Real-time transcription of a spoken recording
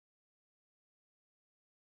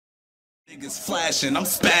Niggas flashing, I'm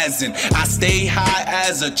spazzing. I stay high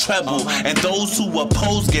as a treble, and those who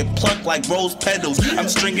oppose get plucked like rose petals. I'm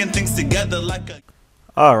stringing things together like a.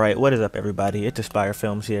 Alright, what is up everybody? It's Aspire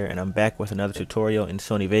Films here, and I'm back with another tutorial in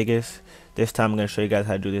Sony Vegas. This time I'm going to show you guys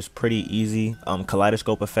how to do this pretty easy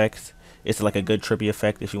kaleidoscope effects. It's like a good trippy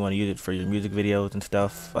effect if you want to use it for your music videos and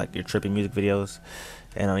stuff, like your trippy music videos.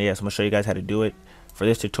 And yeah, so I'm going to show you guys how to do it. For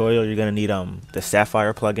this tutorial, you're going to need the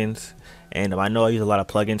Sapphire plugins. And I know I use a lot of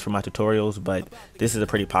plugins for my tutorials, but this is a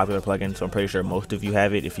pretty popular plugin, so I'm pretty sure most of you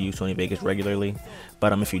have it if you use Sony Vegas regularly.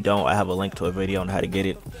 But if you don't, I have a link to a video on how to get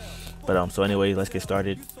it. But so anyway, let's get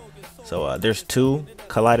started. So there's two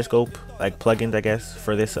Kaleidoscope like plugins, I guess,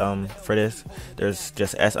 for this. There's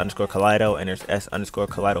just S_Kaleido and there's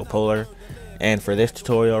S_Kaleido Polar. And for this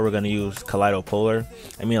tutorial, we're gonna use Kaleido Polar.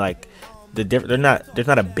 I mean, like there's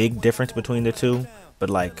not a big difference between the two, but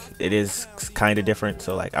like it is kind of different.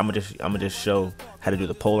 So like I'm gonna just show how to do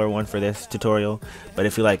the Polar one for this tutorial. But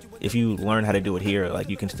if you learn how to do it here, like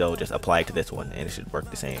you can still just apply it to this one and it should work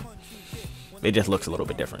the same. It just looks a little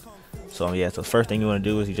bit different. So yeah, so the first thing you want to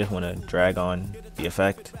do is you just want to drag on the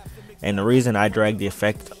effect. And the reason I drag the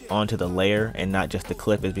effect onto the layer and not just the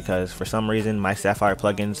clip is because for some reason my Sapphire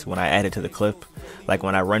plugins, when I add it to the clip, like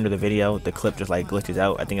when I render the video, the clip just like glitches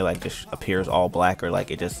out. I think it like just appears all black, or like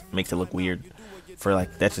it just makes it look weird. For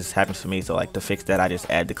like that just happens to me. So like to fix that, I just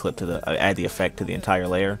add the clip to add the effect to the entire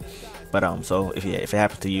layer. But so if it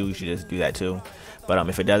happens to you, you should just do that too. But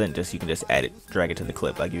if it doesn't, you can just drag it to the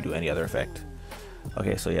clip like you do any other effect.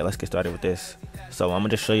 Okay, so yeah, let's get started with this. So I'm gonna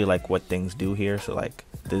just show you like what things do here. So like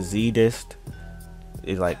the Z disc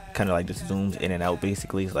is like kind of like just zooms in and out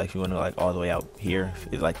basically. So like if you want to like all the way out here,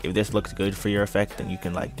 it's like if this looks good for your effect, then you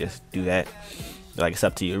can like just do that. Like it's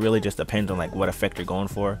up to you. It really just depends on like what effect you're going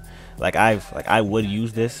for. Like I would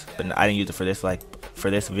use this, but I didn't use it for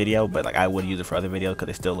this video, but like I would use it for other videos because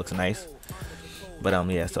it still looks nice. But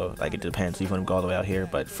yeah, so like it depends. So you want to go all the way out here.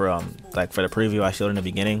 But for like for the preview I showed in the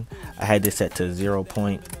beginning, I had this set to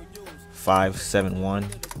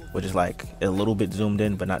 0.571, which is like a little bit zoomed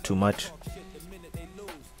in, but not too much.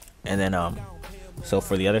 And then so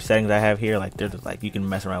for the other settings I have here, like there's like you can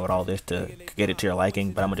mess around with all this to get it to your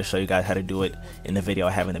liking. But I'm gonna just show you guys how to do it in the video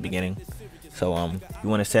I have in the beginning. So you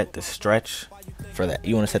want to set the stretch for that.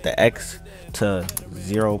 You want to set the X to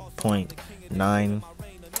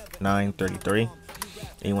 0.9933.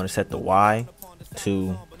 And you want to set the Y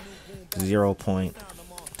to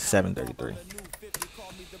 0.733.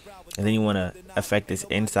 And then you want to affect this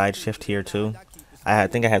inside shift here too. I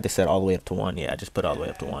think I have this set all the way up to 1. Yeah, I just put it all the way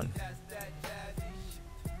up to 1.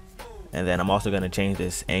 And then I'm also going to change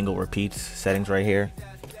this angle repeats settings right here.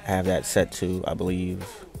 I have that set to, I believe,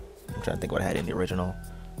 I'm trying to think what I had in the original.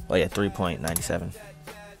 Oh yeah, 3.97.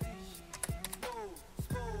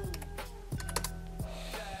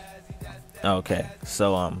 Okay,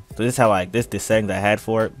 so this is how this settings I had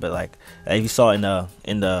for it. But like as you saw in the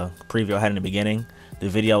preview I had in the beginning, the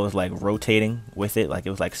video was like rotating with it, like it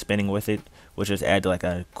was like spinning with it, which just added like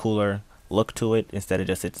a cooler look to it instead of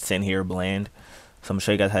just it's in here bland. So I'm gonna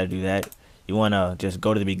show you guys how to do that. You want to just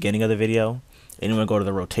go to the beginning of the video, and you want to go to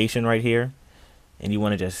the rotation right here, and you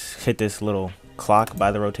want to just hit this little clock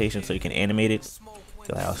by the rotation so you can animate it. So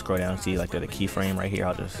like, I'll scroll down and see like there's a keyframe right here.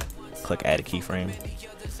 I'll just click add a keyframe.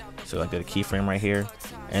 So like there's a keyframe right here,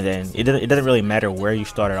 and then it doesn't really matter where you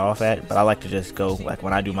started off at, but I like to just go, like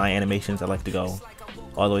when I do my animations, I like to go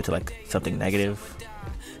all the way to like something negative.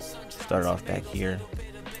 Start it off back here,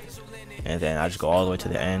 and then I just go all the way to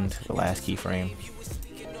the end, the last keyframe,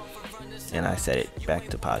 and I set it back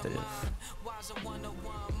to positive.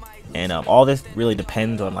 And all this really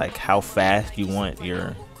depends on like how fast you want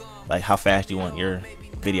your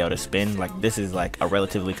video to spin. Like this is like a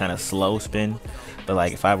relatively kind of slow spin, but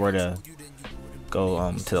like if I were to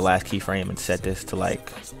go to the last keyframe and set this to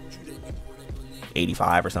like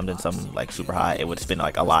 85 or something like super high, it would spin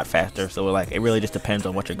like a lot faster. So it really just depends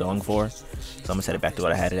on what you're going for. So I'm gonna set it back to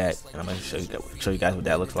what I had it at, and I'm gonna show you guys what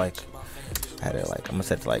that looks like. I had it like, I'm gonna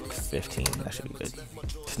set it to like 15. That should be good.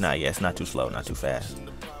 It's not too slow, not too fast.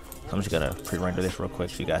 So I'm just gonna pre-render this real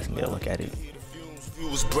quick so you guys can get a look at it. It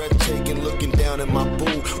was breathtaking looking down at my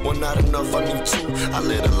boo. One not enough, I need two. I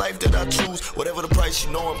live the life that I choose. Whatever the price,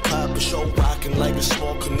 you know I'm cop show rocking like a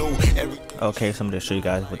small canoe. Okay, so I'm gonna show you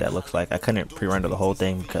guys what that looks like. I couldn't pre-render the whole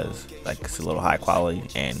thing because like it's a little high quality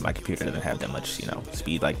and my computer doesn't have that much,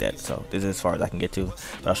 speed like that. So this is as far as I can get to.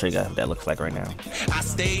 But I'll show you guys what that looks like right now. I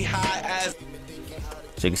stay high as.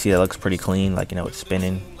 So you can see that looks pretty clean. Like it's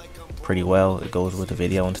spinning pretty well. It goes with the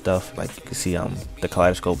video and stuff. Like you can see the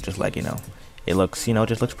kaleidoscope just like it looks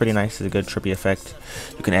just looks pretty nice. It's a good trippy effect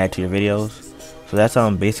you can add to your videos. So that's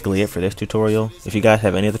basically it for this tutorial. If you guys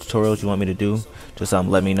have any other tutorials you want me to do, just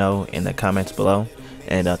let me know in the comments below.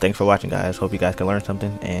 And thanks for watching, guys. Hope you guys can learn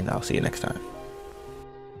something, and I'll see you next time.